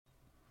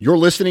You're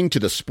listening to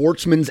the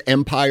Sportsman's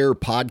Empire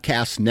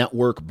Podcast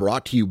Network,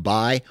 brought to you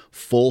by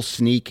Full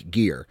Sneak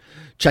Gear.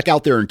 Check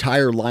out their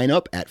entire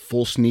lineup at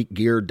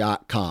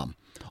fullsneakgear.com.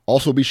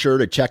 Also be sure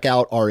to check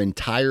out our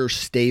entire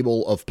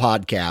stable of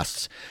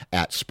podcasts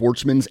at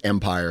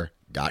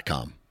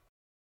sportsmansempire.com.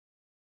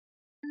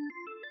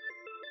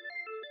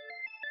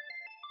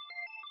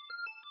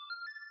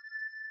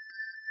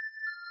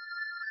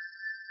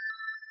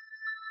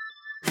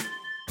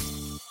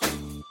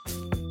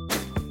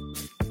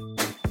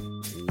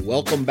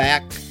 Welcome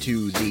back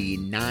to the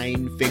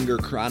Nine Finger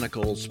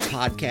Chronicles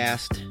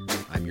podcast.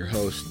 I'm your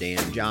host, Dan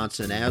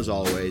Johnson, as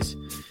always,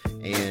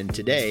 and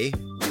today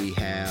we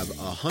have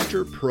a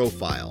hunter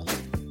profile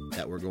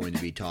that we're going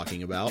to be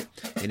talking about,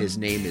 and his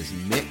name is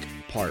Mick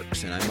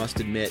Parks. And I must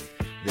admit,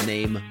 the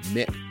name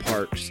Mick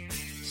Parks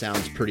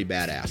sounds pretty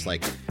badass.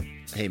 Like,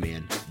 hey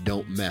man,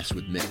 don't mess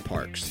with Mick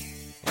Parks.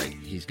 Like,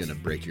 he's gonna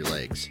break your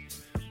legs.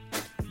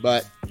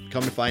 But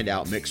come to find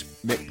out,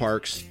 Mick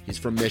Parks, he's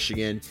from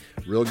Michigan,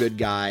 real good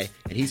guy,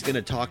 and he's going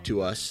to talk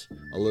to us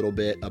a little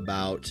bit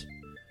about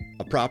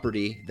a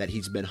property that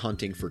he's been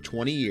hunting for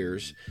 20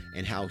 years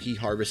and how he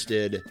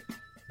harvested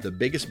the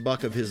biggest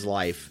buck of his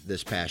life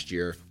this past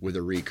year with a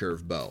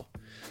recurve bow.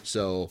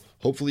 So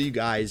hopefully you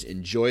guys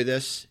enjoy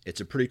this.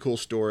 It's a pretty cool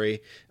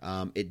story.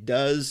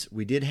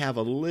 We did have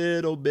a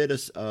little bit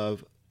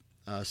of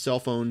cell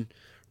phone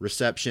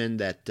reception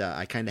that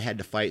I kind of had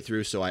to fight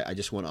through, so I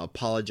just want to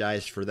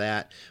apologize for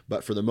that.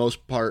 But for the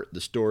most part, the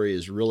story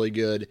is really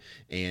good,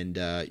 and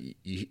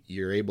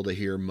you're able to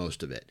hear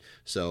most of it.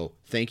 So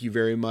thank you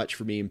very much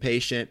for being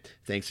patient.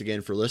 Thanks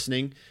again for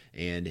listening,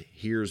 and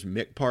here's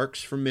Mick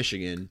Parks from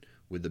Michigan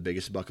with the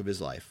biggest buck of his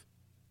life.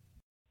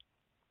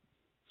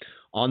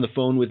 On the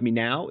phone with me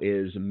now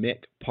is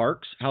Mick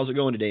Parks. How's it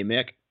going today,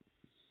 Mick?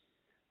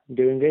 I'm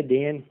doing good,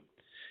 Dan.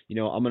 You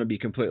know, I'm going to be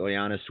completely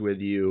honest with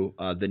you.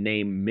 The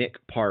name Mick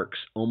Parks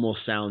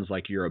almost sounds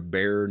like you're a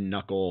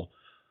bare-knuckle,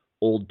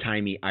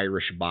 old-timey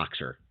Irish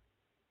boxer.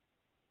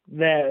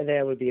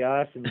 That would be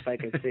awesome if I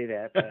could say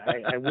that. But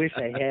I wish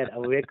I had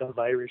a lick of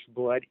Irish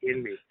blood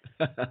in me.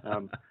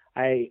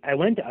 I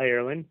went to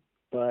Ireland,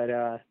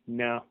 but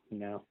no.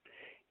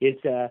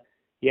 It's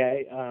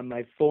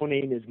my full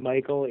name is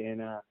Michael,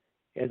 and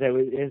as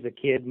a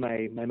kid,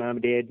 my mom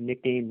and dad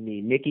nicknamed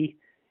me Mickey,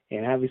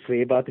 and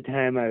obviously about the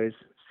time I was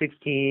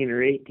 16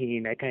 or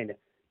 18,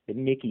 the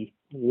Mickey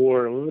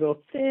wore a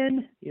little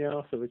thin,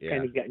 so it's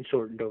kind of gotten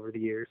shortened over the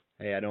years.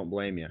 Hey, I don't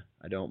blame you.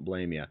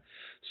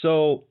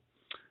 So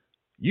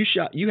you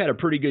had a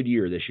pretty good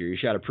year this year. You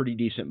shot a pretty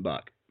decent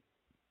buck.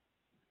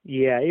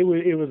 Yeah, it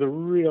was a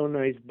real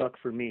nice buck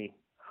for me.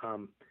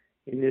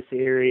 In this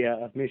area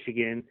of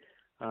Michigan,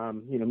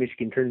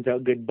 Michigan turns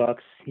out good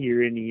bucks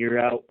year in and year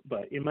out,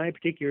 but in my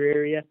particular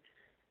area,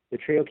 the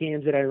trail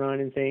cams that I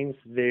run and things,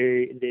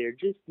 they're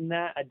just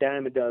not a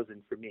dime a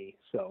dozen for me.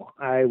 So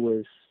I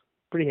was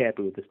pretty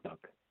happy with this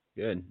buck.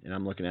 Good. And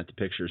I'm looking at the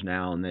pictures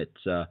now, and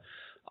it's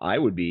I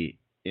would be,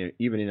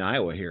 even in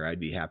Iowa here, I'd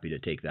be happy to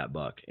take that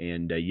buck.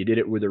 And you did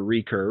it with a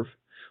recurve.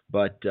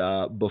 But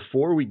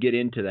before we get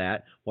into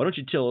that, why don't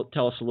you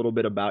tell us a little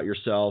bit about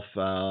yourself,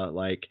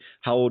 like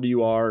how old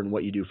you are and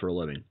what you do for a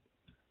living?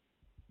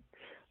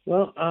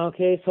 Well,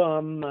 okay, so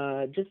I'm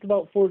just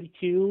about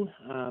 42.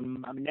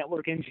 I'm a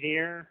network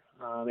engineer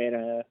at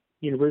a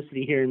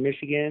university here in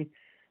Michigan.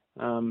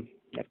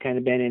 I've kind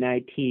of been in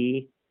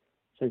IT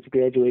since I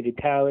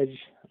graduated college.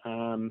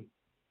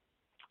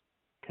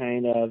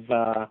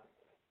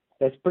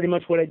 That's pretty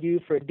much what I do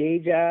for a day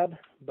job.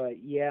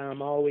 But yeah,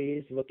 I'm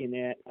always looking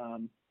at,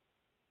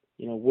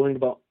 worrying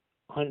about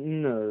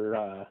hunting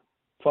or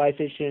fly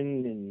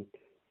fishing and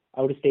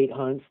out-of-state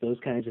hunts, those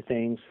kinds of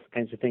things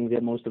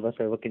that most of us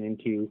are looking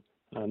into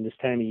this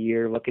time of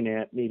year, looking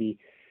at maybe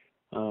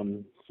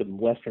some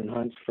western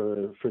hunts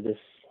for this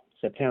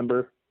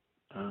September.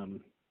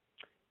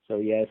 So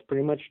yeah, it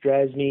pretty much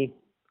drives me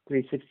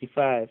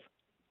 365.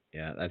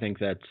 Yeah, I think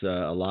that's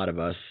a lot of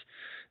us,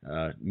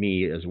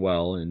 me as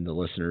well, and the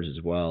listeners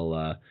as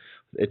well.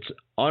 It's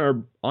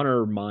on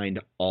our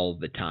mind all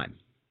the time.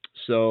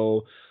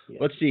 So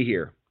Let's see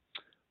here.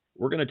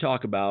 We're going to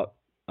talk about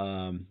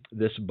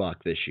this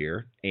buck this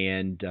year,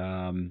 and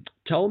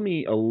tell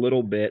me a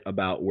little bit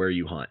about where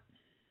you hunt.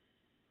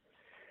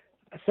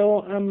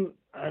 So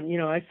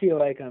I feel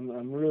like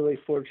I'm really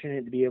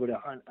fortunate to be able to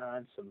hunt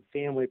on some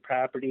family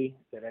property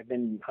that I've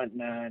been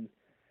hunting on,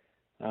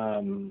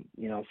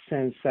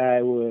 since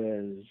I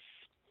was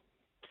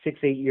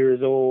 6-8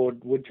 years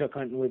old, woodchuck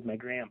hunting with my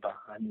grandpa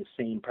on the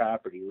same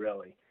property,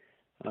 really.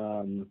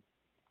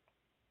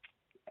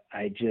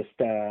 I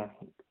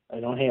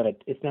don't have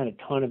it's not a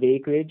ton of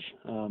acreage,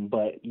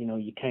 but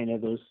you kind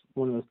of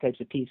one of those types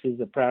of pieces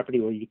of property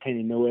where you kind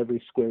of know every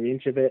square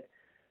inch of it.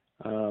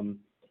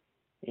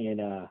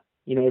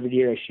 Every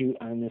year I shoot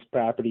on this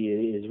property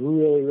is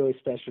really, really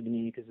special to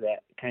me because of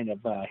that kind of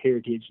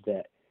heritage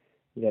that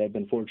I've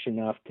been fortunate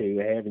enough to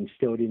have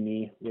instilled in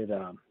me with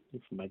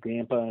my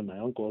grandpa and my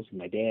uncles and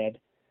my dad.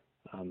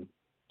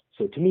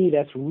 So to me,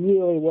 that's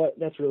really what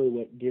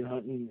deer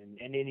hunting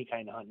and any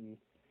kind of hunting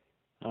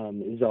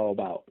is all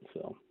about.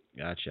 So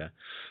Gotcha.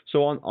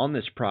 So on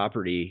this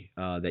property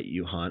that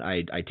you hunt,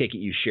 I take it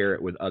you share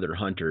it with other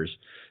hunters.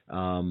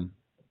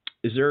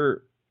 Is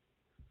there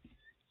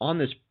on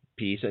this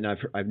piece, and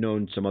I've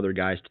known some other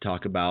guys to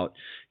talk about,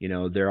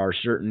 there are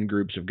certain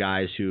groups of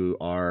guys who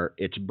are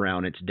it's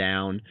brown, it's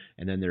down,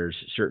 and then there's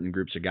certain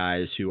groups of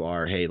guys who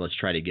are, hey, let's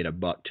try to get a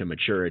buck to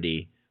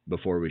maturity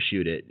before we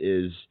shoot it.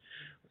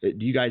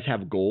 Do you guys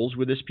have goals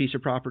with this piece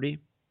of property?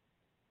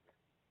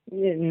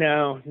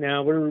 No,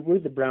 we're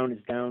the brown is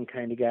down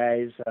kind of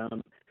guys.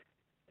 I'm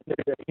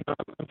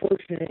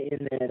unfortunate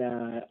in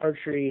that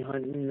archery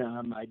hunting,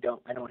 I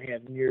don't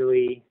have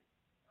nearly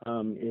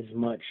as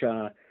much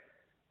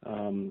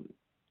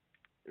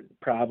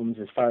problems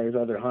as far as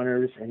other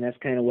hunters, and that's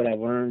kind of what I've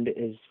learned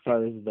as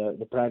far as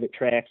the private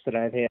tracks that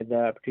I've had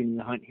the opportunity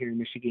to hunt here in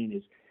Michigan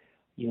is,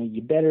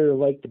 you better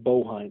like to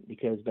bow hunt,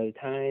 because by the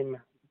time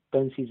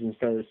gun season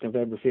starts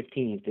November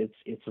 15th,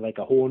 it's like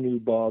a whole new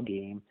ball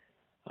game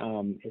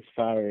as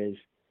far as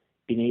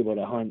being able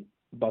to hunt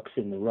bucks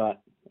in the rut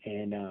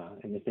and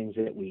the things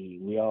that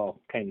we all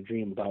kind of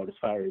dream about as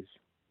far as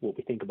what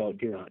we think about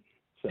deer hunting.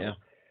 So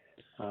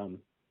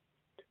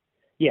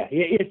yeah.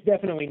 It's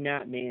definitely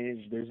not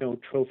managed. There's no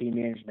trophy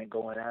management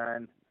going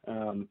on.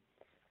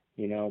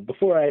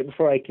 Before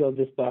I killed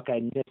this buck, I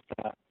missed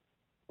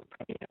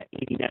probably an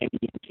 80,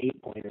 90-inch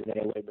 8-pointer that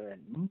I would have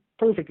been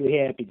perfectly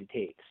happy to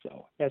take.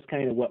 So that's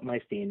kind of what my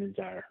standards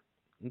are.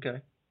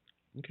 Okay.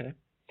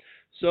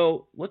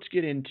 So let's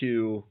get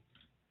into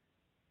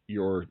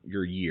your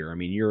year. I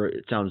mean,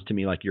 it sounds to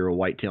me like you're a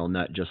whitetail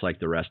nut just like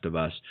the rest of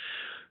us.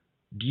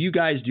 Do you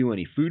guys do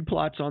any food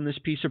plots on this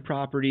piece of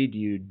property? Do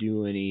you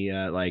do any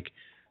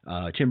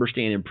timber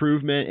stand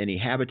improvement, any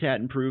habitat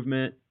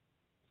improvement?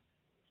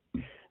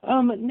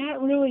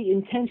 Not really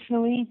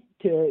intentionally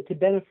to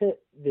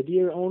benefit the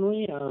deer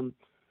only.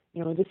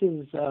 This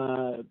is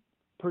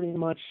pretty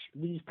much,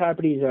 these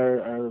properties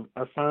are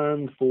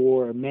farmed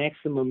for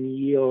maximum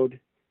yield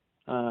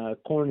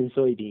corn and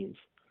soybeans.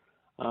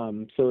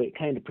 So it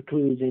kind of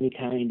precludes any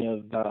kind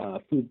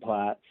of food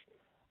plots.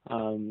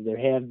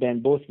 There have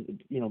been both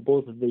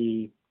of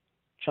the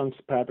chunks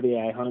of property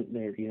I hunt.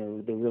 They're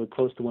really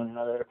close to one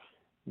another.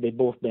 They've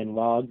both been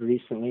logged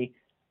recently,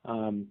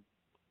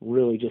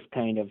 really just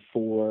kind of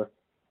for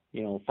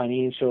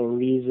financial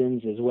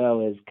reasons as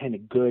well as kind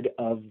of good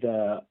of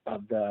the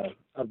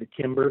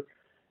timber.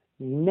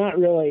 Not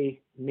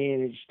really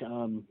managed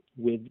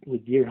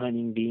with deer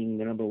hunting being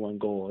the number one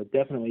goal. It's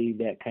definitely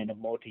that kind of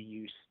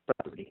multi-use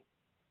property.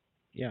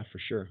 Yeah, for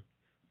sure.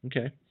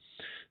 Okay.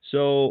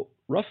 So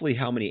roughly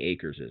how many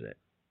acres is it?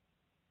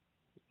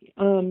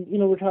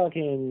 We're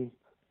talking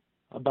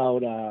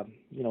about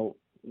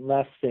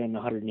less than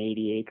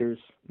 180 acres.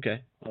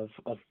 Okay.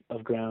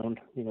 Of ground,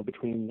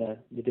 between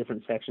the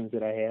different sections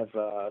that I have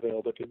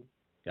available to me.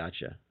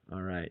 Gotcha.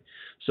 All right.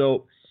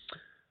 So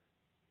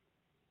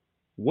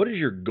what is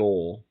your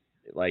goal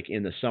like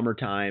in the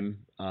summertime?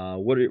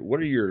 What are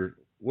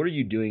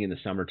you doing in the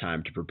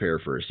summertime to prepare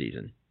for a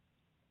season?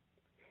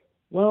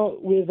 Well,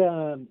 with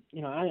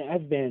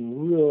I've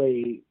been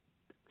really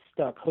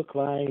stuck hook,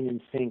 line,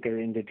 and sinker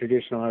into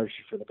traditional archery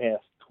for the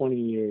past 20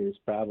 years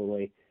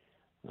probably.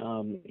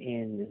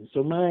 And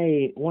so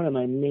one of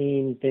my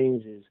main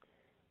things is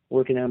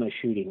working on my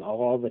shooting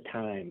all the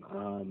time.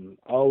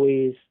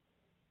 Always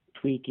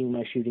tweaking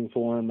my shooting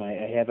form. I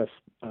have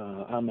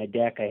on my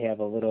deck, I have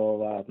a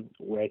little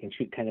where I can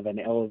shoot kind of an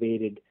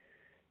elevated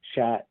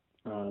shot,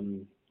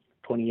 20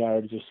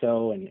 yards or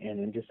so, and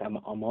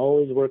I'm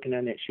always working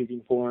on that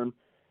shooting form.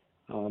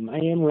 I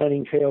am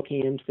running trail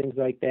cams, things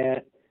like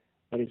that.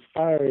 But as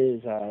far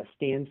as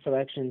stand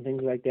selection,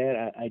 things like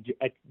that, I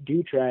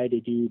do try to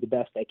do the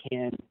best I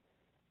can,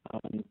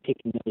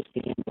 picking those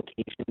stand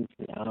locations.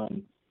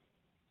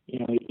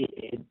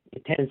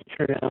 It tends to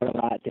turn out a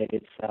lot that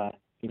it's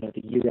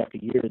the year after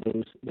year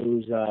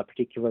those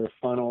particular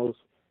funnels,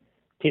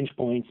 pinch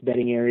points,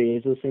 bedding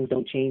areas, those things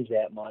don't change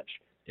that much.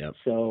 Yep.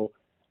 So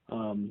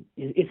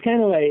it's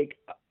kind of like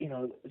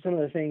some of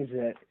the things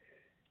that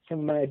some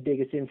of my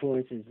biggest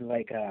influences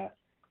like a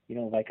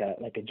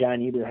John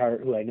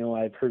Eberhart, who I know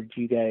I've heard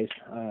you guys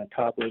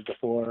talk with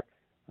before.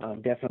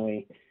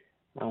 Definitely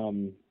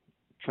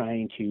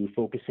trying to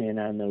focus in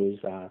on those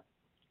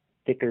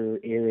thicker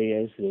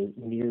areas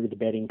near the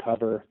bedding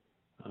cover.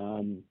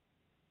 And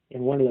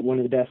one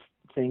of the best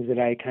things that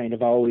I kind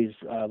of always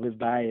live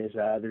by is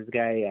there's a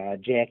guy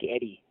Jack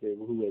Eddy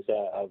who is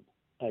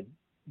a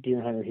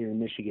deer hunter here in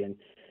Michigan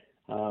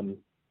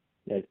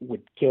that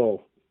would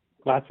kill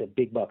lots of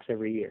big bucks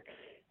every year.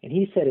 And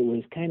he said it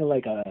was kind of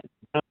like the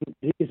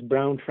biggest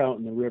brown trout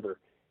in the river.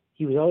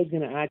 He was always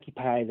going to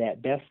occupy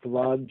that best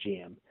log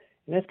jam.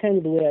 And that's kind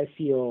of the way I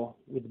feel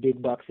with the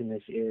big bucks in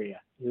this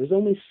area. There's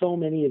only so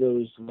many of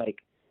those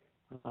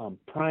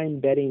prime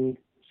bedding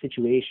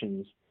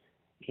situations,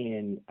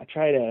 and I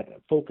try to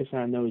focus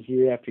on those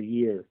year after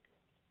year.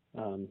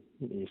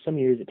 Some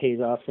years it pays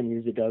off, some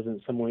years it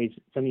doesn't. Some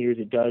years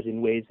it does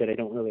in ways that I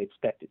don't really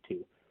expect it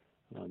to.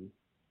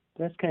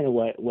 That's kind of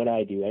what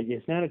I do.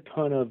 It's not a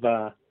ton of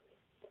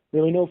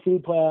really no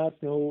food plots,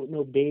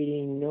 no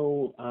baiting,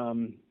 no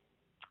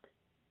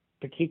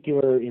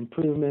particular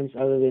improvements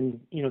other than,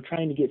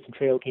 trying to get some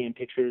trail cam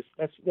pictures.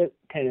 That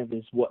kind of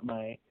is what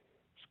my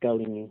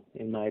scouting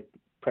and my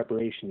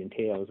preparation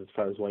entails as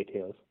far as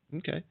whitetails.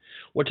 Okay.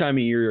 What time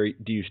of year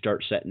do you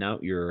start setting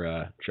out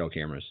your trail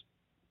cameras?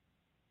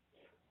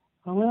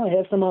 Well, I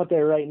have some out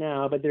there right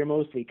now, but they're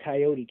mostly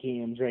coyote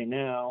cams right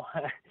now.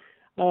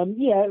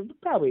 Yeah,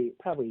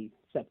 probably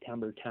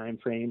September time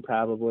frame,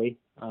 probably.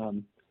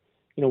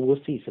 We'll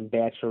see some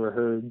bachelor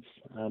herds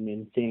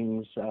and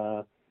things.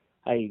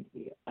 I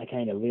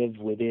kind of live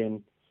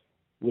within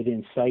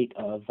sight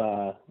of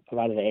a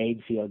lot of the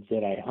ag fields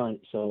that I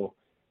hunt, so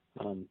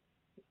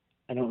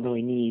I don't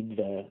really need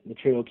the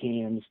trail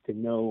cams to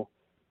know.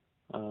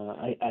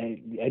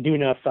 I do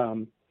enough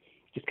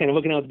just kind of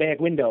looking out the back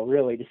window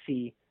really to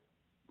see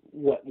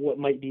what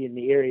might be in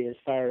the area as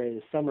far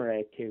as summer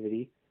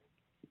activity.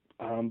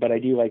 But I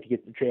do like to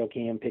get the trail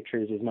cam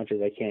pictures as much as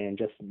I can,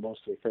 just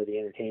mostly for the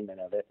entertainment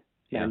of it,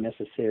 not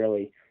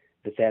necessarily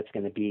that's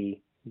going to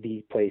be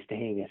the place to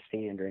hang a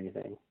stand or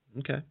anything.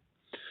 Okay.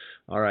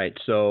 All right.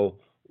 So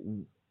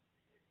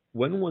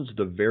when was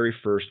the very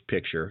first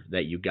picture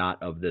that you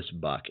got of this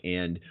buck?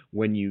 And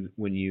when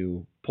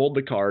you pulled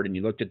the card and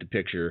you looked at the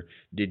picture,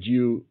 did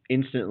you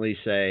instantly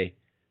say,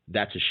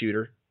 that's a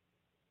shooter?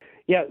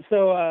 Yeah.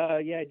 So,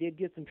 I did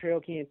get some trail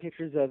cam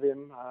pictures of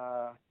him,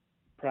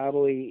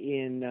 probably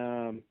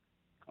in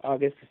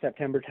August to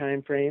September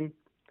time frame.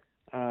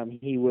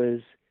 He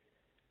was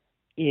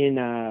in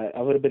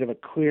a little bit of a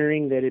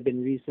clearing that had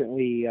been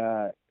recently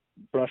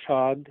brush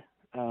hogged,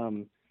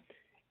 and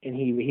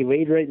he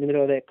laid right in the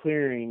middle of that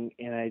clearing,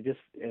 and I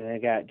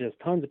got just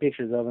tons of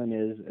pictures of him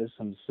as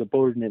some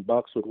subordinate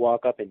bucks would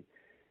walk up and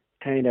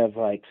kind of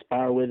like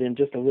spar with him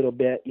just a little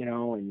bit,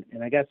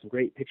 and I got some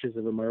great pictures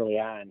of him early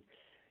on.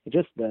 And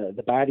just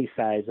the body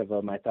size of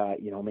him, I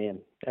thought, man,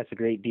 that's a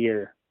great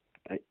deer.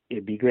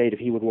 It'd be great if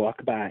he would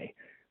walk by.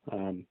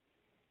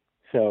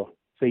 So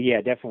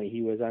yeah, definitely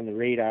he was on the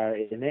radar,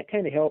 and that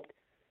kind of helped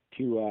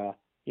to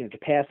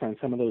pass on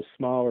some of those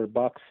smaller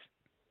bucks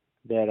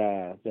that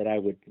I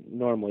would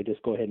normally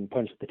just go ahead and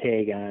punch the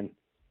tag on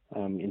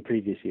in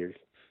previous years.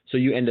 So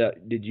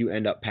did you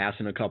end up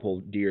passing a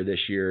couple deer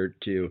this year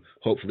to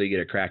hopefully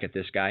get a crack at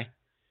this guy?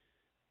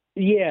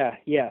 Yeah,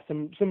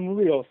 some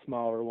real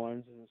smaller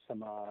ones and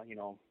some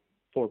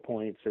 4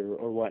 points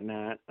or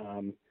whatnot.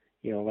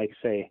 Like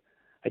I say,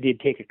 I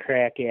did take a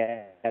crack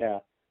at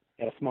a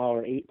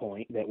smaller 8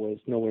 point that was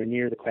nowhere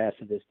near the class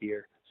of this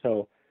deer.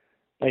 So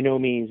by no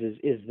means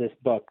is this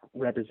buck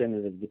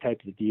representative of the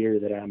type of deer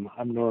that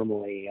I'm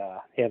normally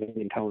having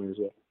encounters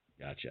with.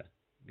 Gotcha.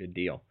 Good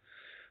deal.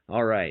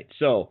 All right.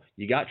 So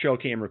you got trail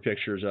camera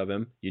pictures of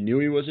him. You knew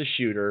he was a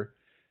shooter.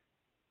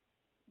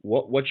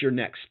 What's your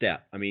next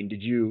step? I mean,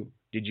 did you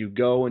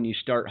go and you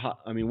start?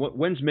 I mean,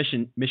 when's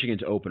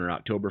Michigan's opener?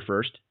 October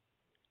 1st?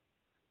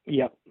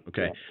 Yep.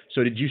 Okay. Yep.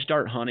 So did you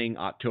start hunting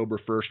October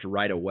 1st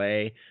right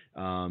away?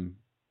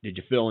 Did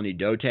you fill any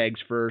doe tags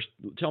first?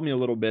 Tell me a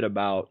little bit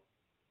about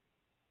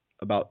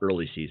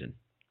early season.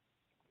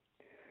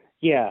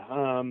 Yeah.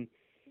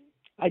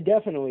 I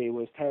definitely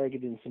was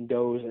targeting some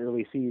does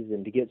early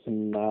season to get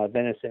some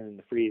venison in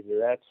the freezer.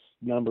 That's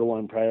number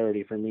one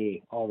priority for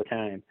me all the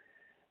time.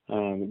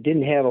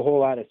 Didn't have a whole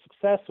lot of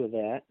success with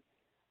that.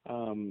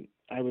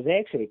 I was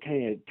actually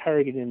kind of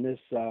targeting this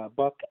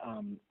buck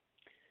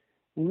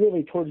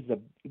really towards the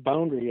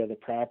boundary of the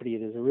property.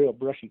 There's a real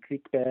brushy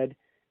creek bed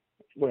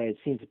where I'd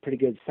seen some pretty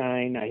good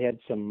sign. I had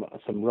some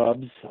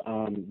rubs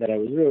that I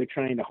was really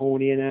trying to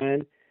hone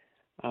in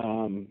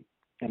on.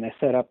 And I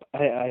set up,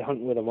 I hunt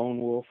with a lone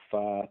wolf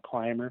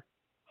climber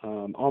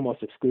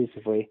almost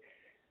exclusively.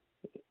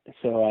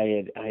 So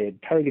I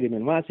had targeted him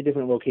in lots of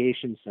different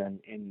locations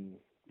and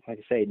like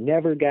I say,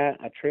 never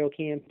got a trail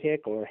cam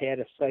pick or had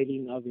a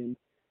sighting of him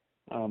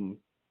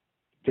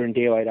during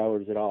daylight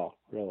hours at all,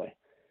 really.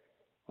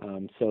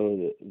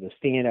 So the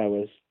stand I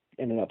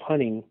ended up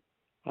hunting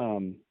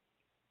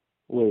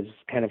was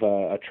kind of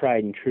a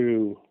tried and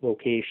true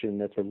location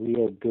that's a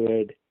real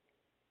good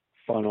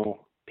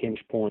funnel pinch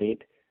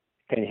point.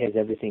 Kind of has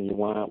everything you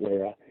want,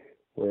 where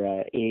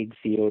a egg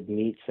field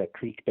meets a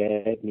creek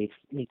bed, meets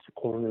a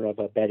corner of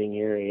a bedding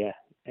area,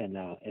 and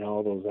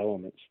all those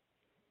elements.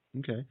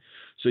 Okay,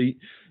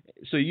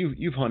 so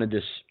you've hunted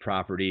this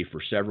property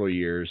for several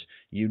years.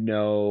 You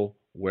know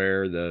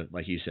where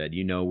like you said,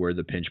 you know where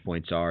the pinch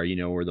points are. You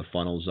know where the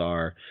funnels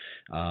are.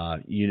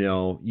 You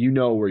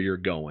know where you're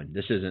going.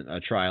 This isn't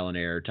a trial and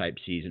error type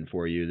season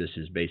for you. This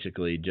is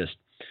basically just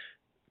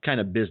kind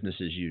of business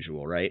as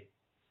usual, right?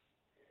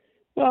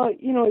 Well,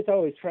 it's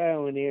always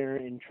trial and error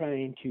and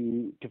trying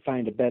to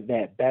find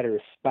that better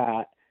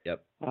spot.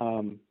 Yep.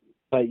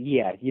 But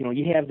yeah,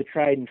 you have the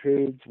tried and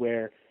truths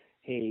where,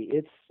 hey,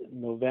 it's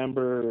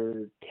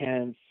November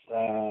 10th,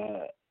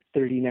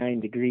 39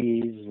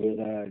 degrees with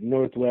a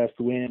northwest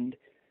wind.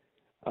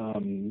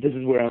 This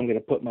is where I'm going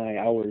to put my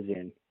hours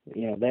in.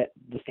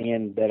 The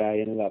stand that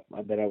I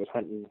was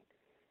hunting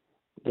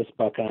this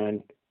buck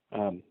on,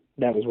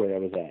 that was where I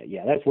was at.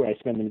 Yeah, that's where I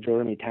spend the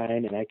majority of my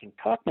time, and I can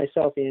talk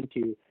myself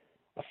into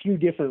a few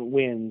different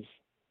wins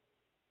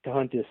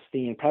hunt this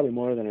stand, probably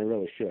more than I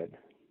really should.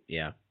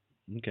 Yeah.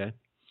 Okay.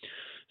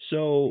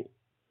 So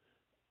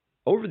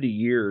over the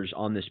years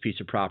on this piece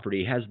of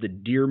property, has the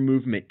deer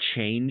movement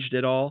changed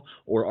at all,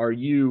 or are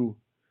you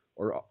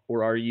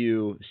are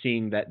you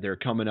seeing that they're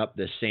coming up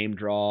the same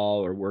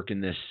draw or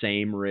working this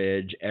same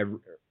ridge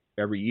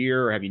every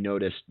year, or have you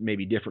noticed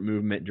maybe different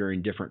movement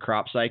during different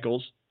crop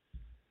cycles?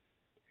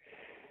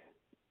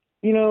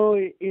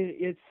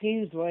 It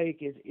seems like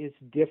it's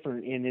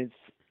different, and it's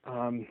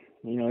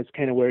it's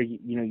kind of where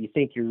you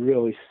think you're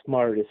really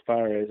smart as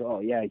far as, oh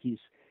yeah, he's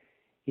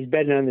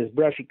bedding on this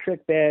brushy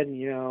creek bed,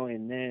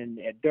 and then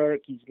at dark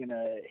he's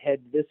gonna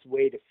head this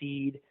way to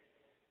feed,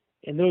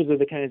 and those are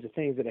the kinds of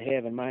things that I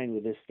have in mind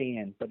with this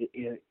stand. But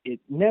it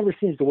never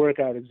seems to work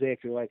out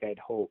exactly like I'd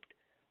hoped.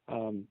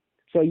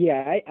 So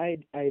yeah,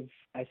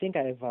 I think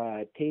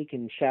I've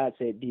taken shots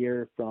at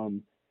deer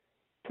from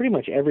pretty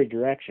much every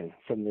direction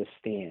from this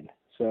stand.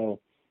 So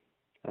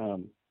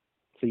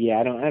yeah,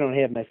 I don't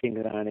have my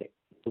finger on it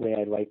the way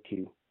I'd like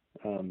to,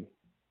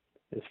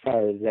 as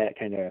far as that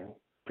kind of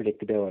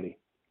predictability.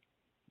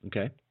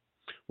 Okay.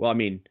 Well, I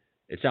mean,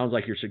 it sounds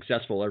like you're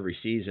successful every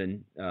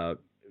season,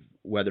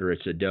 whether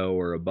it's a doe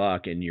or a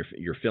buck, and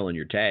you're filling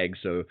your tags.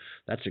 So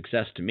that's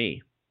success to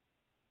me.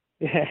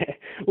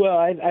 Well,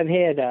 I've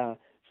had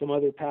some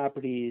other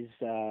properties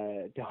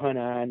to hunt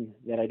on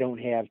that I don't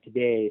have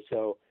today.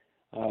 So,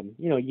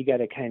 you got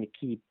to kind of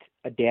keep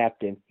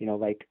adapting.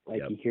 Like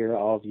Yep. You hear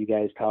all of you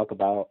guys talk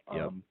about.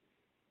 Yep.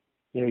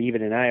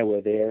 Even in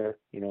Iowa, there,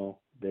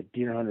 the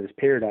deer hunter's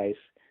paradise.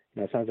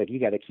 It sounds like you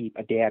got to keep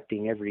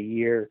adapting every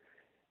year,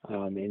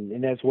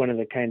 and that's one of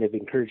the kind of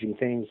encouraging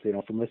things,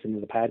 from listening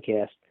to the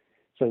podcast.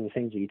 Some of the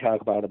things that you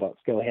talk about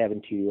still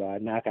having to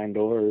knock on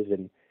doors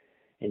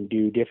and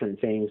do different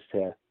things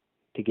to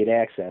get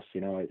access.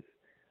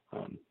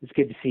 It's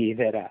good to see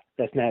that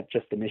that's not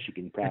just a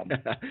Michigan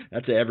problem.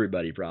 That's an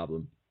everybody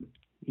problem.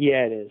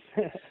 Yeah, it is.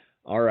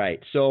 All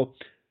right. So,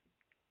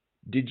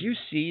 did you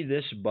see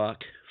this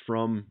buck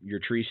from your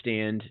tree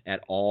stand at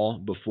all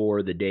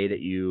before the day that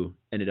you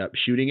ended up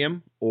shooting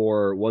him,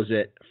 or was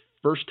it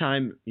first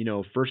time in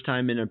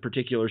a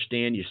particular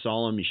stand you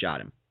saw him, you shot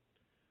him?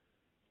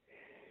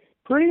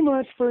 Pretty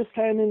much first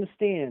time in the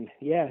stand.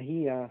 Yeah,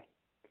 he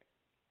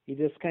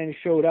just kind of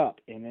showed up,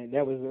 and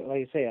that was,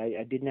 like I say,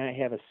 I did not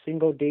have a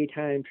single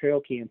daytime trail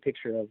cam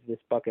picture of this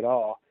buck at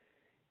all.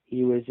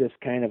 He was just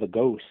kind of a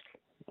ghost.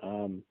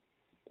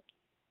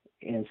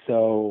 And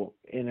so,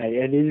 I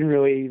didn't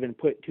really even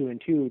put two and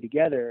two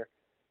together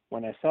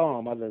when I saw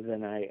him, other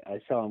than I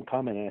saw him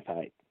coming, and I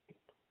thought,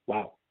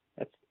 wow,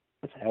 that's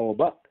a hell of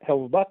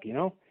a buck,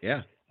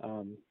 Yeah.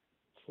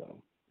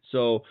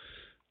 So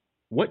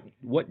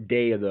what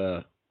day of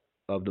the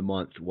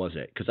month was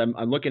it? Because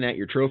I'm looking at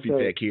your trophy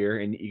pick here,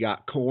 and you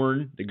got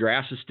corn. The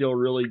grass is still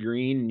really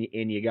green,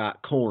 and you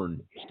got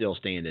corn still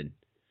standing.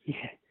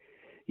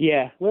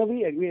 Yeah. Well,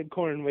 we had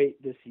corn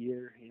weight this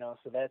year,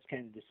 so that's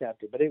kind of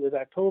deceptive. But it was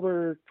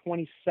October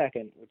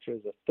 22nd, which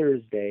was a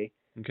Thursday.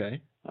 Okay.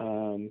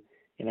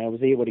 And I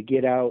was able to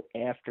get out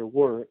after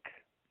work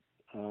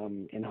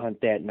and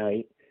hunt that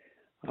night.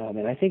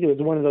 And I think it was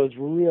one of those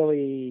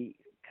really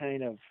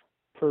kind of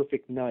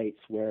perfect nights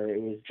where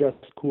it was just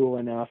cool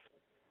enough,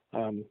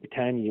 the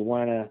time you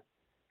want to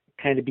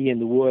kind of be in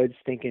the woods,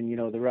 thinking,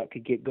 the rut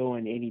could get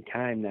going any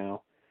time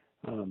now.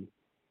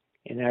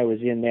 And I was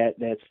in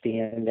that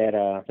stand that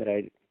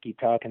I keep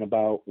talking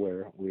about,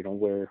 where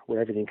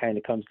everything kind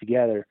of comes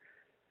together.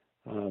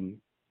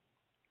 And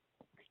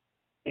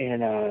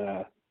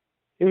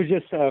it was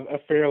just a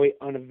fairly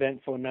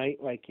uneventful night.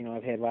 Like,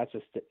 I've had lots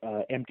of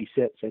empty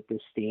sits at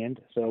this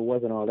stand, so it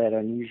wasn't all that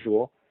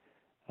unusual.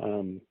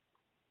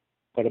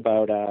 But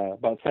about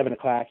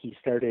 7:00, he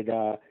started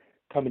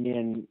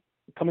coming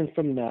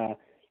from the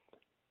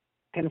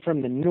kind of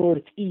from the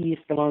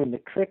northeast along the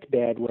creek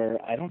bed,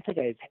 where I don't think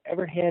I've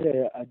ever had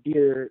a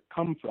deer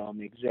come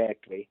from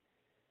exactly.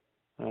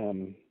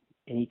 And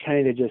he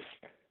kind of just,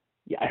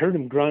 I heard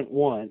him grunt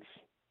once,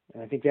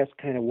 and I think that's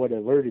kind of what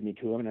alerted me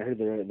to him. And I heard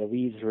the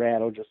leaves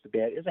rattle just a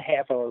bit. It was a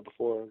half hour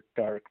before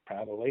dark,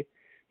 probably,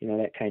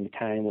 that kind of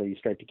time where you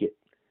start to get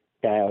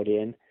dialed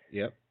in.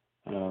 Yep.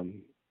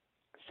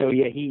 So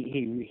yeah,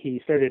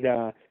 he started,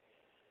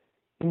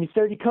 when he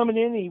started coming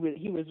in,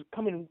 he was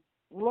coming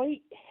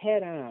right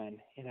head on,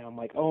 and I'm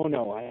like, oh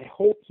no, I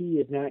hope he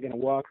is not going to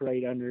walk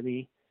right under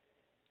me.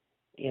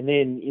 And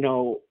then,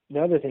 the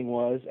other thing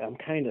was, I'm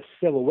kind of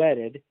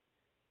silhouetted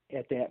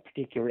at that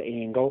particular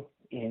angle,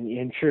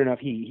 and sure enough,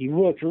 he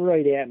looked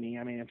right at me.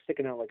 I mean, I'm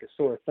sticking out like a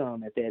sore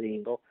thumb at that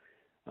angle.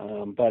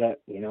 But I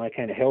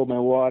kind of held my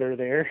water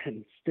there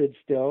and stood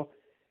still,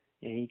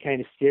 and he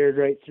kind of stared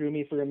right through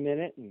me for a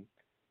minute, and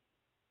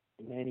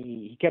then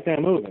he kept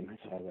on moving.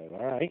 So I was like,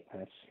 all right,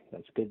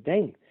 that's a good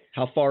thing.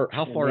 How far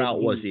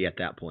out was he at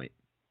that point?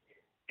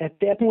 At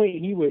that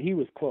point, he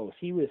was close.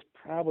 He was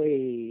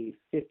probably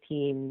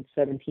 15,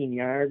 17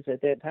 yards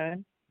at that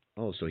time.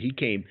 Oh, so he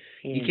came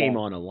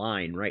on a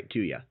line right to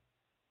you.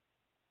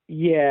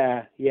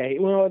 Yeah.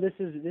 Well, this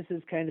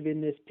is kind of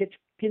in this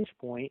pinch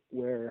point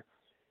where,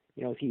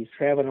 if he's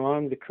traveling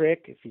along the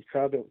creek, if he's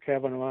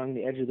traveling along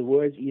the edge of the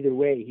woods, either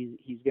way,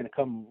 he's going to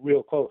come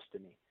real close to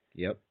me.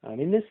 Yep.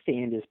 This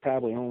stand is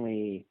probably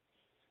only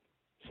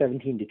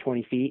 17 to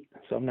 20 feet,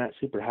 so I'm not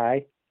super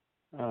high.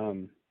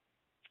 And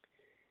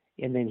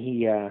then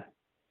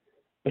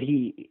as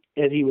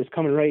he was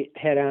coming right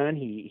head on,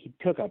 he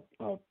took a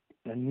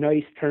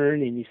nice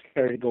turn, and he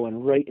started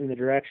going right in the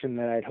direction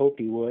that I'd hoped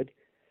he would.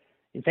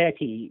 In fact,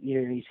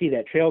 you see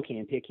that trail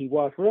cam pic, he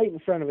walked right in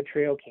front of a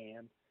trail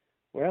cam,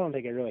 where I don't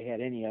think I really had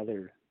any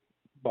other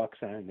bucks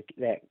on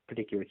that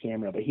particular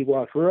camera, but he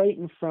walked right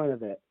in front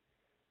of it.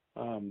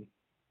 And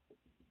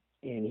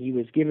he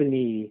was giving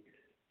me,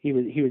 he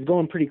was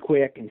going pretty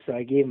quick, and so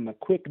I gave him a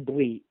quick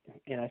bleat,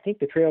 and I think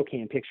the trail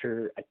cam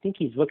picture, I think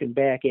he's looking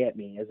back at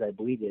me as I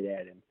bleated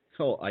at him.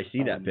 Oh, I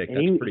see that pic.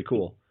 That's pretty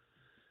cool.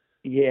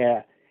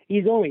 Yeah,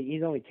 he's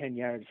only 10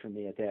 yards from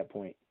me at that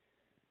point.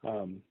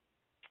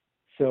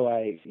 So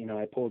I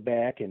pulled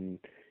back, and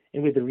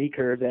with the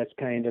recurve, that's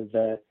kind of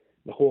the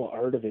whole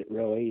art of it,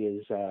 really,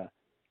 is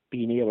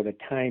being able to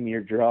time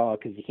your draw,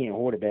 because you can't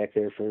hold it back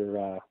there for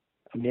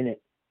a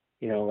minute,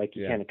 like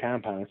you can a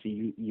compound. So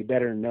you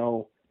better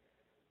know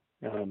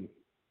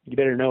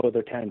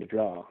the time to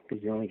draw,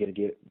 because you're only going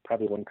to get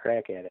probably one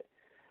crack at it.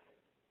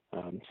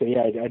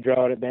 I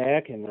drawed it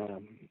back and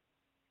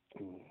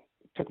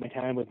took my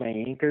time with my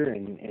anchor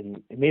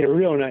and made a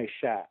real nice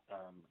shot,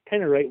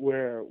 kind of right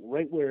where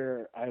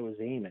I was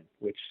aiming,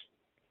 which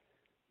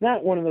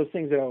not one of those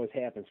things that always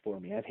happens for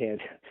me. I've had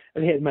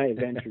my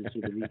adventures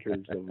with the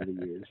recurves over the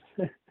years.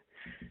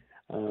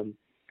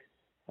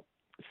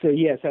 So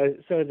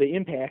the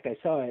impact, I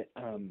saw it.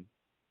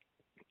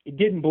 It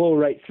didn't blow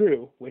right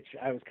through, which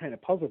I was kind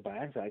of puzzled by.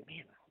 I was like,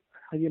 man,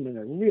 I hit him in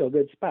a real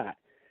good spot.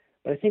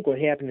 But I think what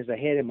happened is I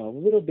had him a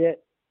little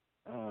bit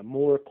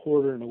more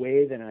quartering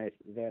away than I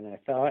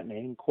thought, and I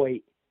didn't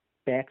quite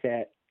back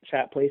that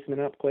shot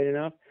placement up quite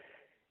enough.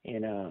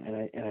 And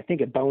I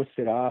think it bounced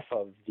it off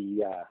of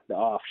the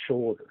off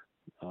shoulder.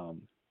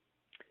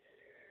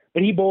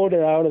 But he bowled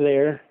it out of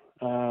there,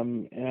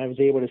 and I was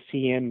able to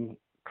see him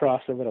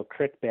cross a little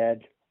creek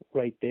bed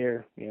right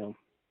there,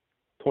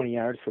 20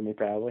 yards from me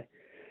probably.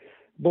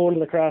 Bowled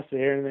it across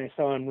there, and then I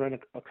saw him run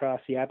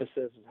across the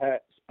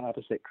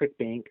opposite creek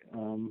bank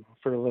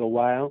for a little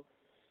while.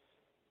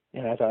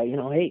 And I thought,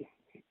 hey,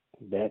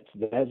 that's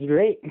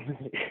great.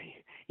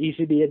 He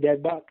should be a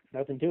dead buck.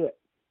 Nothing to it.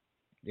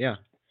 Yeah.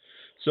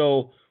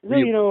 So I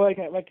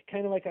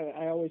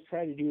always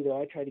try to do, though.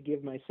 I try to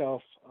give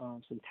myself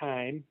some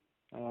time.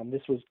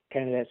 This was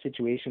kind of that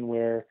situation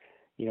where,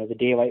 the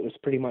daylight was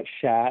pretty much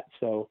shot,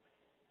 so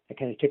I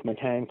kind of took my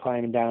time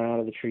climbing down out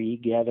of the tree,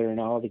 gathering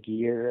all the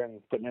gear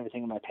and putting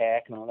everything in my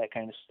pack and all that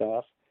kind of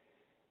stuff.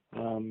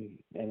 And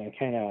I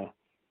kind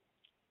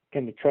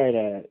of try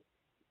to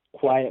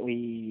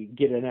quietly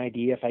get an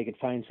idea if I could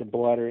find some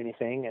blood or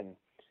anything,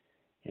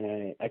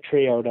 and I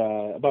trailed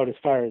about as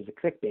far as the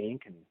creek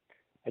bank, and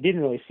I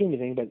didn't really see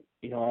anything, but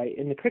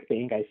in the creek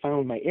bank I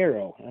found my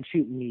arrow. I'm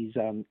shooting these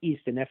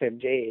Easton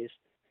FMJs,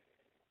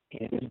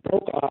 and it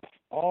broke off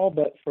all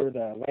but for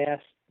the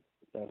last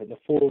the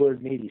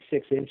forward maybe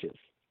 6 inches,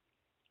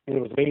 and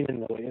it was laying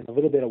in a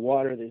little bit of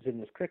water that's in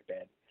this creek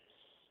bed.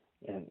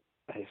 And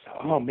I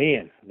thought, oh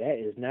man, that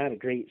is not a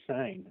great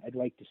sign. I'd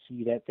like to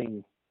see that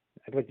thing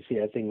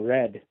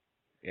red.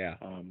 Yeah.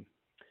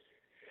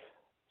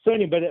 So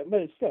anyway,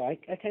 but still, I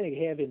kind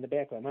of have in the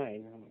back of my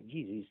mind,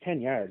 geez, he's 10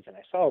 yards, and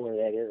I saw where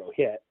that arrow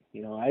hit.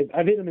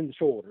 I've hit him in the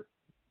shoulder.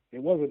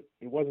 It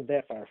wasn't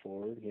that far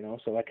forward,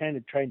 so I kind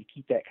of tried to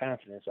keep that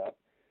confidence up.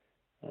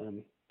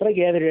 But I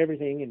gathered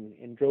everything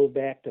and drove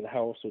back to the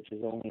house, which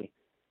is only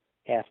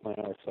half mile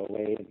or so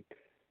away, and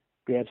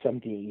grabbed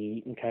something to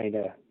eat and kind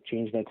of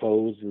changed my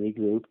clothes,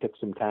 regrouped, took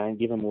some time,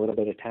 give him a little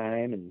bit of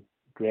time, and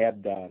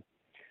grabbed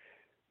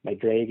my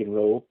drag and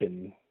rope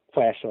and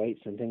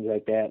flashlights and things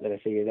like that I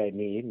figured I'd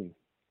need, and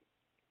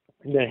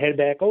then head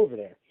back over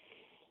there.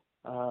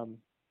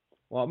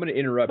 Well, I'm going to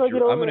interrupt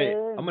you. I'm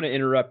going to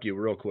interrupt you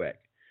real quick.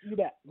 You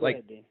bet. Go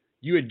ahead, Dave.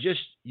 You had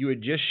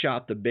just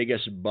shot the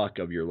biggest buck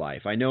of your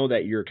life. I know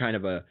that you're kind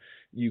of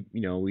we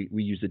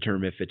use the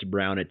term, if it's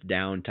brown, it's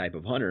down type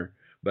of hunter,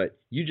 but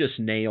you just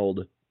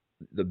nailed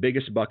the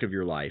biggest buck of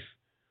your life.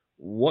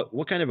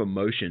 What kind of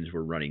emotions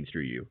were running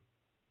through you?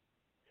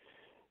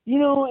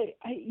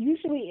 I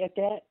usually at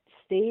that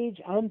stage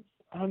I'm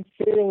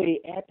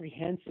fairly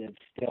apprehensive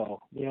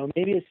still.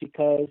 Maybe it's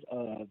because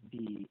of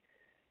the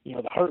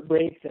the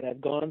heartbreaks that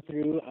I've gone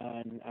through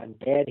on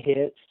bad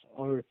hits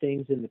or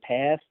things in the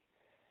past.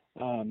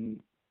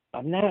 I'm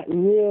not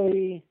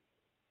really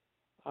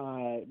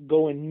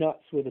going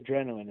nuts with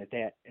adrenaline at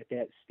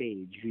that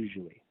stage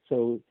usually.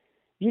 So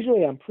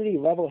usually I'm pretty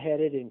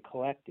level-headed and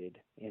collected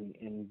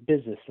and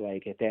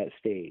business-like at that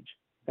stage.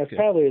 That's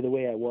probably the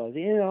way I was.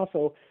 And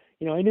also,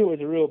 I knew it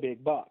was a real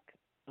big buck,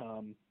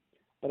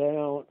 but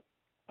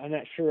I'm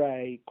not sure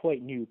I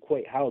quite knew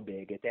how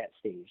big at that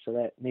stage. So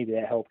that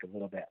helped a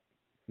little bit.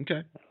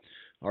 Okay.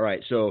 All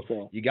right. So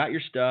you got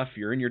your stuff.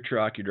 You're in your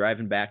truck. You're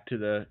driving back to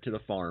the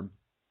farm.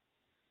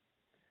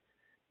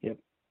 Yep.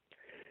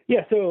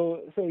 Yeah,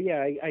 so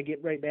yeah, I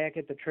get right back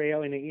at the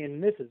trail, and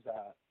this is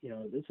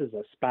this is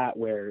a spot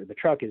where the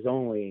truck is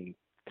only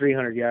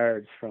 300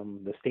 yards from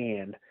the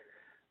stand.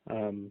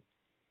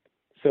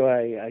 So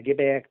I get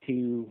back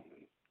to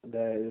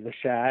the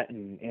shot,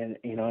 and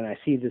and I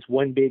see this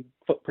one big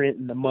footprint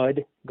in the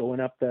mud going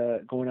up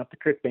the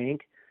creek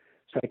bank.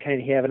 So I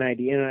kind of have an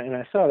idea, and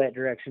I saw that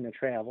direction to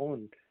travel,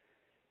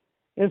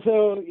 and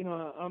so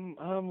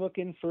I'm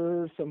looking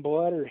for some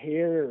blood or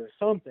hair or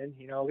something,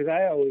 because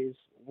I always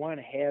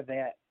want to have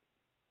that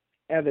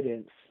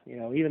evidence,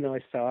 even though I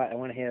saw it, I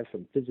want to have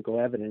some physical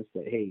evidence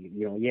that, hey,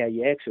 yeah,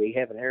 you actually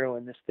have an arrow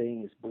in this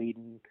thing, it's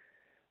bleeding.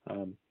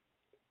 And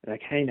I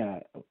kind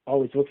of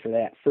always look for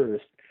that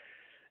first.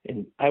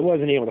 And I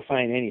wasn't able to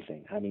find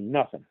anything. I mean,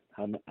 nothing.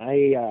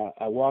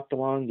 I walked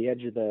along the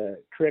edge of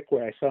the creek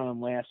where I saw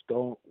him last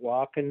go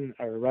walking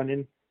or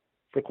running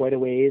for quite a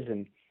ways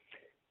and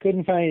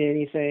couldn't find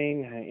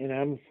anything. And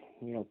I'm,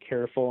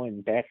 careful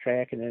and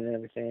backtracking and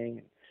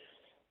everything.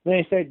 Then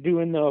I start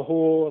doing the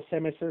whole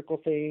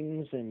semicircle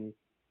things, and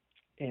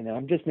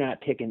I'm just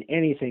not picking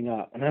anything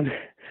up. And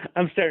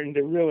I'm starting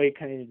to really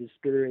kind of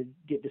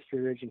get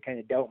discouraged and kind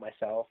of doubt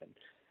myself.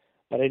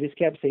 But I just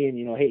kept saying,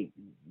 hey,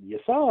 you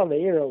saw the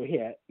arrow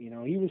hit.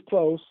 He was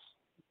close.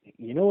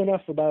 You know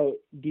enough about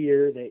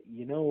deer that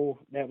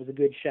that was a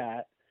good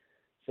shot.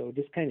 So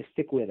just kind of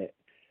stick with it.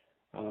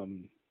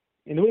 And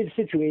the way the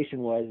situation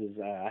was is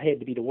I had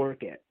to be to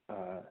work at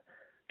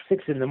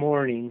 6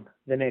 a.m.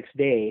 the next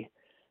day.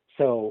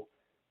 So,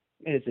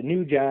 and it's a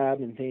new job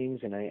and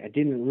things, and I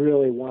didn't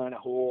really want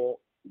to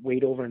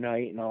wait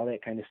overnight and all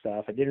that kind of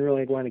stuff. I didn't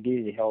really want to get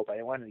any help.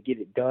 I wanted to get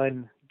it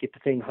done, get the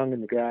thing hung in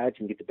the garage,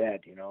 and get to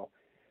bed,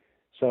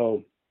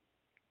 So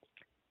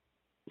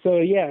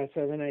yeah,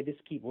 so then I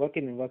just keep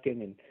looking and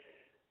looking,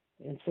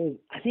 and so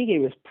I think it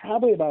was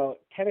probably about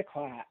 10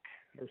 o'clock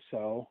or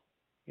so,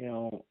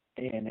 and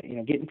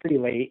getting pretty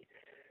late,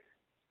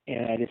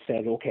 and I just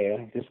said, okay,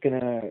 I'm just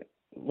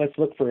let's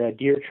look for a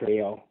deer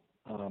trail,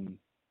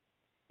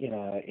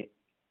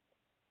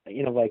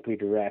 in a likely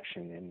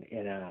direction,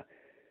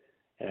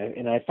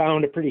 and I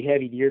found a pretty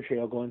heavy deer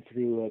trail going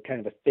through a kind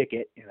of a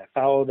thicket, and I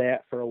followed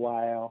that for a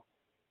while,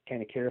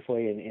 kind of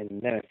carefully,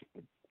 and then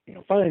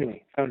I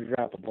finally found a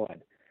drop of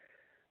blood.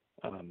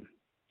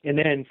 And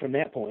then from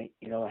that point,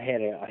 I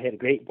had a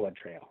great blood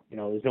trail.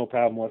 There was no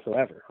problem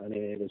whatsoever. I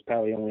mean, it was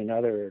probably only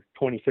another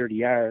 20, 30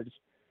 yards,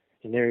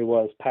 and there he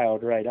was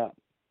piled right up.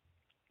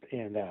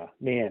 And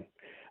man,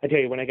 I tell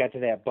you, when I got to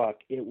that buck,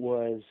 it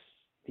was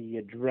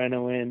the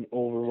adrenaline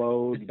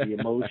overload, the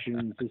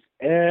emotions, just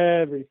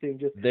everything.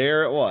 Just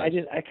there it was.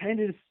 I kind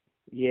of,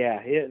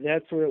 yeah,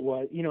 that's where it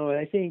was.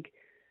 I think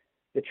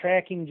the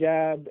tracking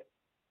job,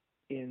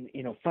 in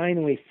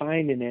finally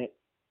finding it,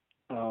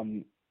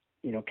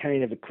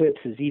 kind of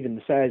eclipses even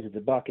the size of the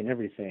buck and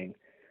everything,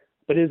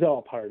 but it's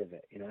all part of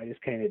it. I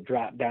just kind of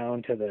dropped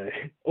down to the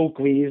oak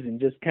leaves and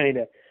just kind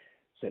of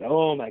said,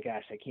 "Oh my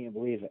gosh, I can't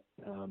believe it."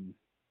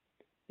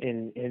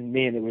 And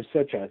man, it was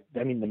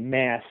the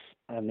mass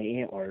on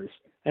the antlers.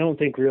 I don't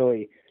think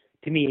really,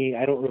 to me,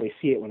 I don't really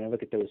see it when I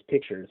look at those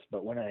pictures,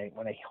 but when I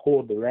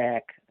hold the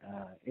rack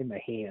in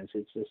my hands,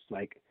 it's just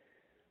like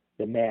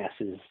the mass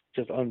is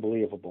just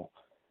unbelievable.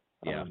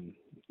 Yeah. And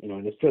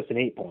it's just an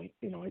 8-point.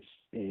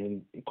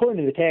 And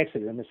according to the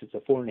taxidermist, it's a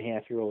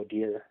 4.5-year-old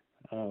deer.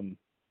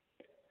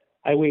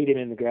 I weighed him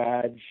in the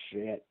garage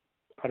at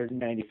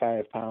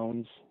 195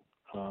 pounds.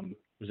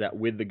 Was that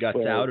with the guts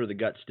out or the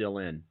guts still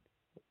in?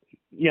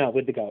 Yeah,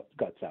 with the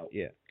guts out.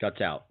 Yeah, guts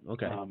out.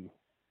 Okay.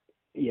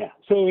 Yeah,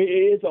 so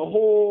it's a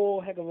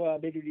whole heck of a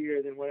bigger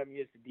deer than what I'm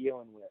used to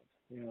dealing with.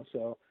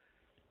 So.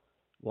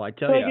 Well, I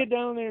tell you. So I get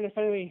down there and I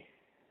finally.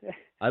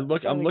 I'm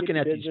looking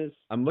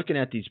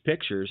at these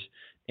pictures,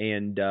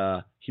 and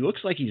he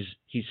looks like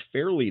he's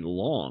fairly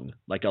long,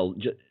 like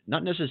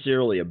not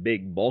necessarily a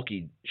big,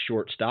 bulky,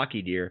 short,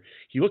 stocky deer.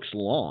 He looks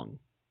long.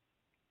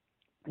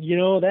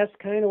 That's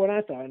kind of what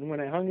I thought. And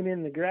when I hung him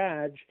in the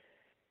garage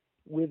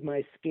with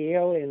my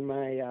scale and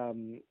my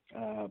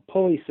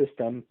pulley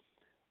system,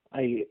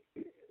 he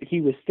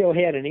still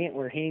had an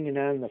antler hanging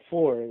on the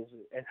floor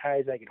as high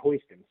as I could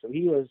hoist him. So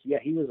he was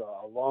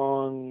a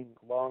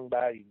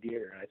long-bodied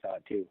deer, I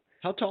thought, too.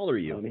 How tall are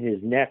you?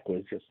 His neck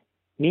was just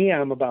me.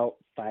 I'm about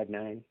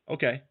 5'9".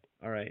 Okay,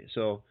 all right.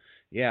 So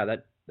yeah,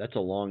 that's a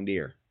long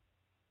deer.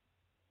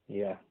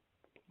 Yeah,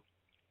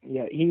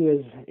 he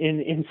was,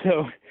 and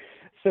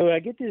so I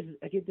get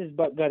this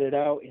buck gutted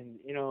out, and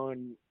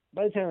and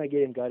by the time I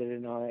get him gutted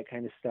and all that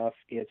kind of stuff,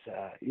 it's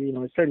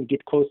it's starting to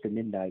get close to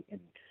midnight,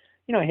 and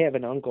I have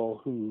an uncle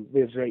who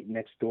lives right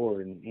next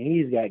door, and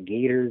he's got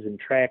gators and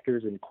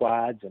tractors and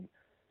quads and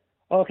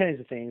all kinds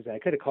of things. I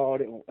could have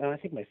called it. I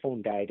think my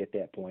phone died at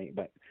that point,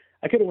 but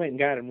I could have went and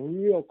got him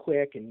real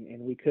quick,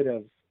 and we could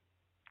have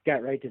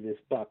got right to this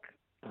buck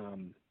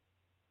and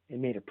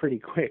made a pretty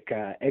quick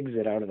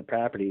exit out of the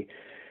property.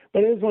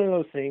 But it was one of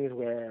those things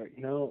where,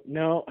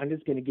 no, I'm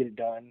just going to get it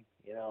done.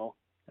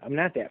 I'm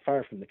not that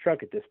far from the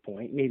truck at this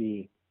point,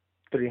 maybe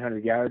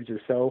 300 yards or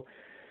so.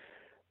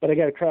 But I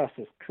got across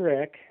this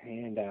creek,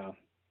 and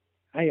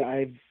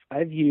I've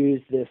I've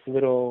used this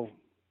little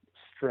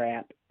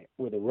strap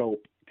with a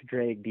rope to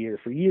drag deer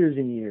for years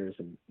and years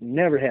and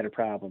never had a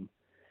problem.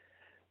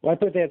 Well, I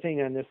put that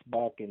thing on this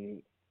buck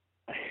and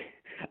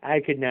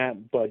I could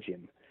not budge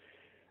him.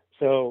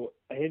 So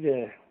I had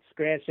to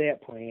scratch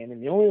that plan,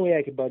 and the only way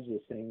I could budge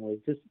this thing was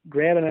just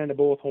grabbing onto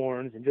both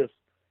horns and just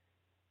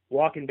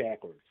walking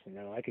backwards.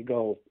 I could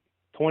go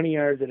 20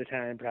 yards at a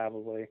time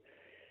probably,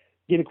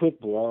 get a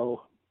quick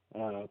blow,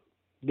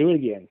 do it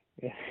again.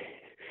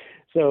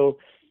 So,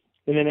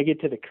 and then I get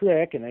to the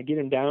creek, and I get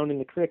him down in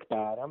the creek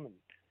bottom, and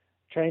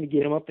trying to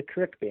get him up the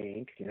creek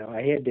bank.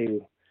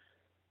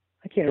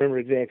 I can't remember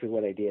exactly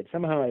what I did.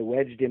 Somehow I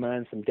wedged him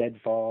on some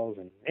deadfalls,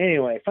 and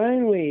anyway, I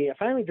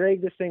finally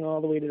dragged this thing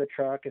all the way to the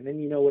truck, and then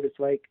you know what it's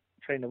like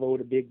trying to load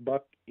a big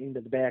buck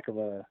into the back of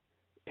a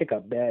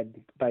pickup bed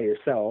by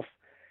yourself.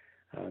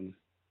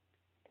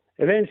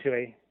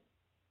 Eventually,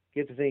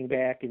 get the thing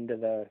back into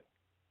the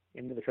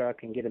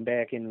truck and get him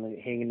back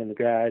hanging in the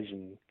garage,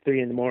 and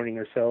 3 a.m.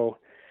 or so,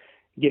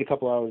 get a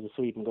couple hours of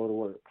sleep and go to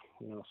work.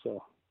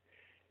 So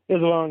it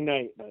was a long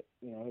night, but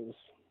it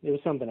was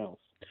something else.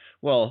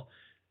 Well,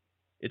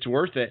 it's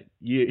worth it.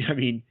 You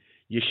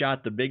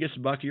shot the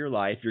biggest buck of your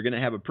life. You're going to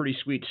have a pretty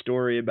sweet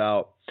story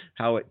about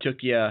how it took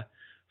you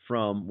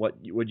from what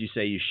would you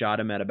say you shot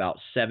him at about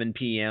 7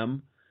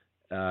 p.m.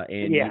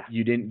 And yeah.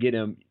 you didn't get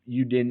him.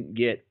 You didn't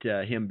get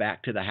him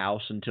back to the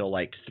house until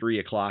like 3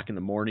 o'clock in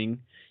the morning.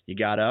 You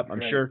got up, I'm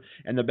right. sure.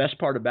 And the best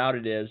part about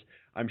it is,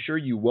 I'm sure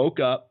you woke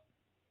up.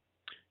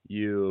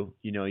 You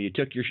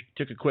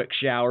took a quick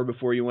shower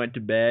before you went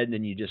to bed, and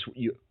then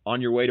you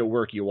on your way to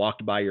work, you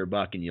walked by your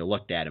buck and you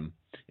looked at him,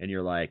 and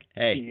you're like,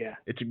 hey, yeah.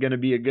 It's going to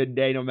be a good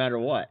day no matter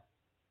what.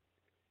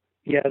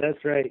 Yeah,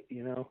 that's right.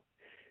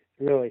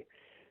 Really.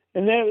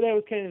 And that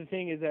was kind of the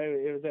thing as I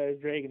was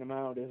dragging him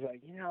out. Is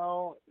like,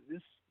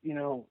 this,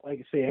 like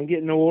I say, I'm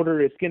getting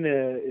older.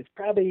 It's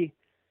probably,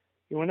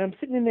 when I'm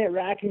sitting in that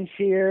rocking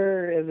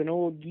chair as an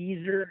old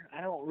geezer,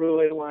 I don't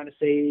really want to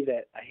say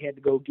that I had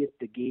to go get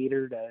the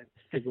gator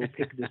to go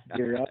pick this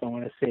deer up. I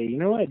want to say,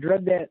 I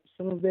drugged that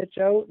son of a bitch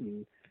out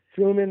and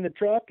threw him in the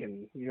truck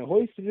and,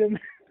 hoisted him.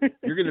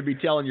 You're going to be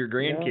telling your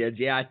grandkids,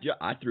 yeah,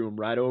 I threw him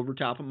right over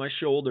top of my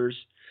shoulders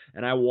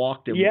and I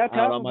walked him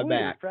out on my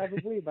back.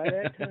 Probably by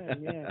that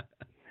time,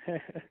 yeah.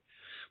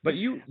 But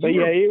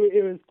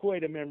it was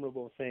quite a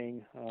memorable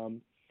thing.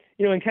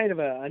 And kind of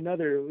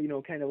another,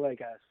 kind of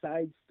like a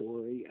side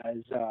story,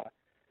 as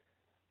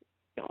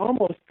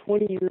almost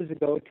 20 years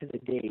ago to the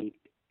date,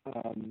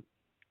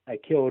 I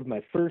killed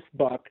my first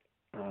buck,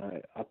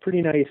 a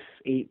pretty nice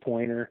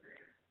 8-pointer,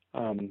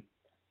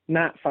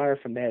 not far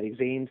from that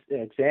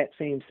exact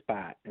same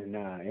spot. And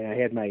I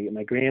had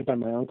my grandpa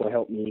and my uncle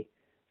help me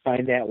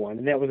find that one.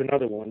 And that was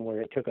another one where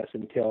it took us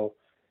until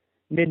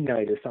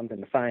midnight or something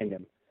to find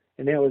him.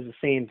 And that was the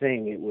same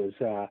thing. It was,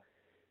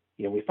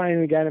 we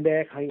finally got him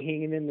back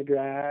hanging in the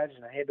garage,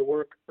 and I had to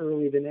work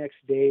early the next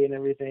day and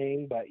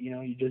everything. But,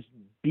 you're just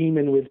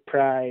beaming with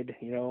pride,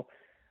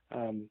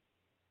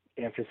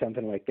 after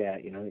something like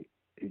that.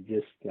 It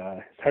just,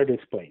 it's hard to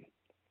explain.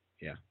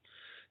 Yeah.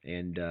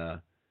 And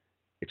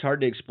it's hard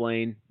to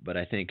explain, but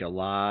I think a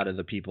lot of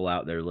the people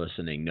out there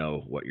listening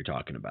know what you're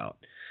talking about.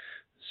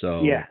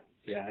 So yeah,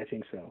 I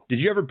think so. Did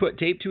you ever put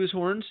tape to his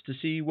horns to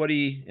see what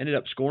he ended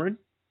up scoring?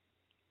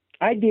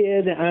 I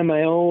did on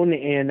my own,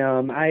 and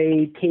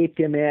I taped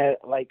him at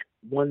like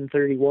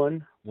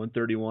 131.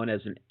 131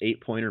 as an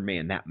 8-pointer.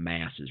 Man, that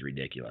mass is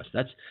ridiculous.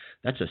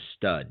 That's a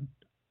stud.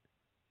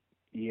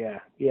 Yeah.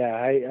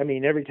 I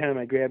mean, every time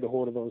I grabbed a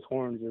hold of those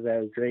horns as I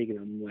was dragging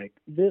them, I'm like,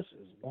 this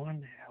is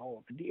one hell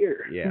of a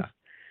deer. Yeah.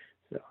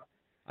 So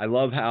I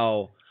love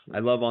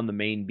on the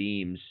main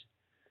beams,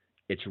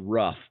 it's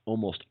rough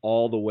almost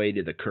all the way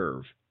to the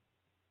curve.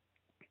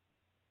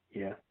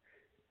 Yeah.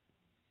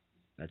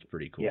 That's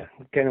pretty cool. Yeah,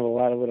 kind of a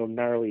lot of little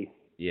gnarly.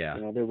 Yeah.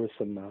 There was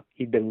some,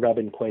 he'd been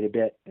rubbing quite a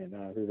bit, and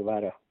there's a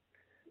lot of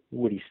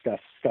woody stuff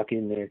stuck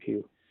in there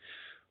too.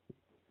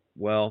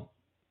 Well,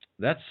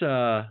 that's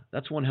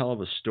one hell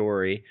of a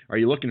story. Are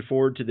you looking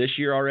forward to this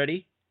year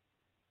already?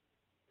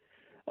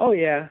 Oh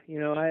yeah,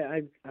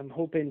 I'm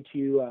hoping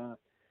to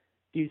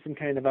do some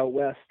kind of out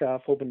west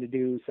stuff. Hoping to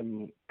do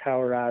some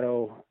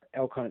Colorado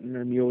elk hunting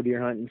or mule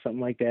deer hunting, something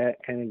like that.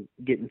 Kind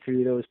of getting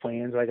through those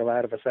plans, like a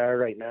lot of us are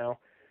right now.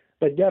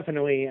 But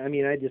definitely, I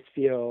mean, I just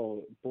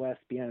feel blessed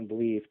beyond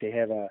belief to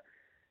have a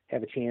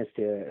chance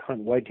to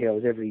hunt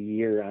whitetails every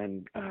year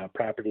on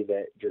property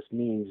that just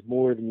means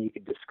more than you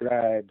could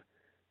describe.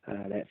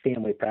 That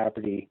family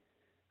property.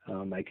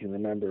 I can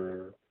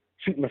remember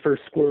shooting my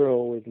first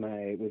squirrel with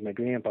my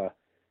grandpa,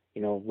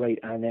 right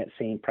on that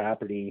same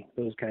property.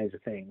 Those kinds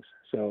of things.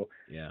 So,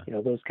 yeah,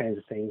 those kinds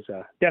of things.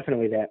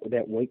 Definitely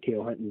that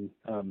whitetail hunting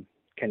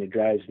kind of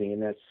drives me,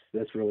 and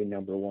that's really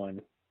number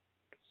one.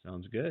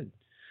 Sounds good.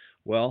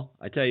 Well,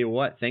 I tell you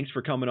what, thanks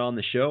for coming on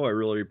the show. I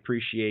really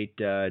appreciate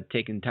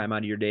taking time out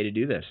of your day to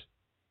do this.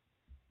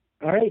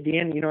 All right,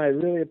 Dan, I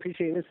really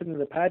appreciate listening to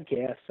the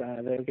podcast.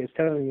 Like I was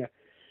telling you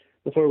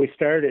before we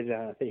started,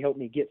 they helped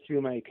me get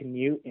through my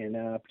commute, and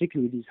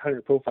particularly these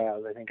hunter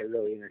profiles I think are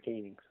really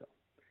entertaining. So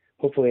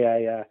hopefully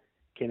I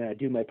can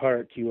do my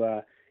part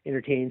to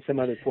entertain some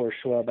other poor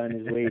schlub on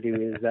his way to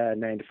his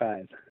 9 to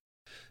 5.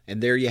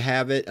 And there you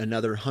have it,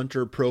 another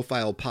Hunter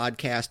Profile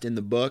podcast in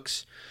the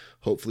books.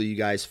 Hopefully you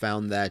guys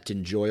found that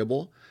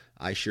enjoyable.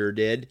 I sure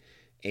did.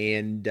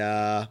 And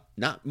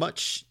not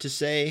much to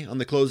say on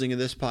the closing of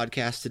this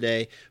podcast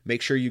today.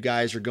 Make sure you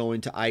guys are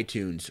going to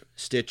iTunes,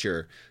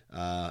 Stitcher.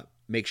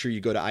 Make sure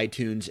you go to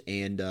iTunes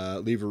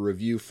and leave a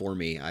review for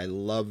me. I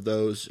love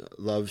those.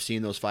 Love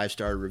seeing those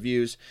 5-star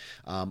reviews.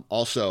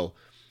 Also,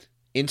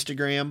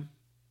 Instagram.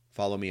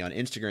 Follow me on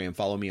Instagram.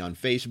 Follow me on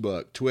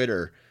Facebook,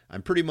 Twitter.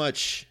 I'm pretty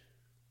much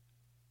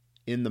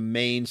in the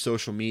main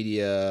social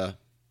media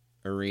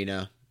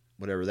arena,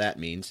 whatever that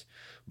means.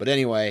 But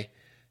anyway,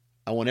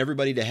 I want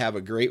everybody to have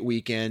a great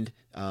weekend.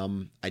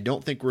 I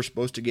don't think we're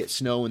supposed to get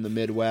snow in the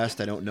Midwest.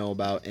 I don't know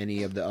about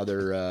any of the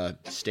other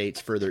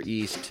states further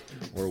east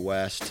or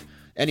west.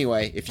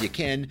 Anyway, if you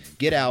can,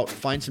 get out,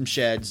 find some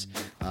sheds,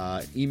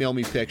 email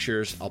me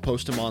pictures. I'll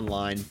post them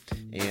online,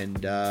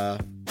 and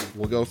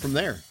we'll go from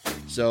there.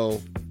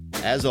 So,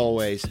 as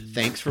always,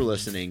 thanks for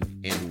listening,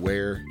 and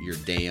wear your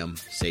damn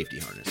safety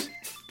harness.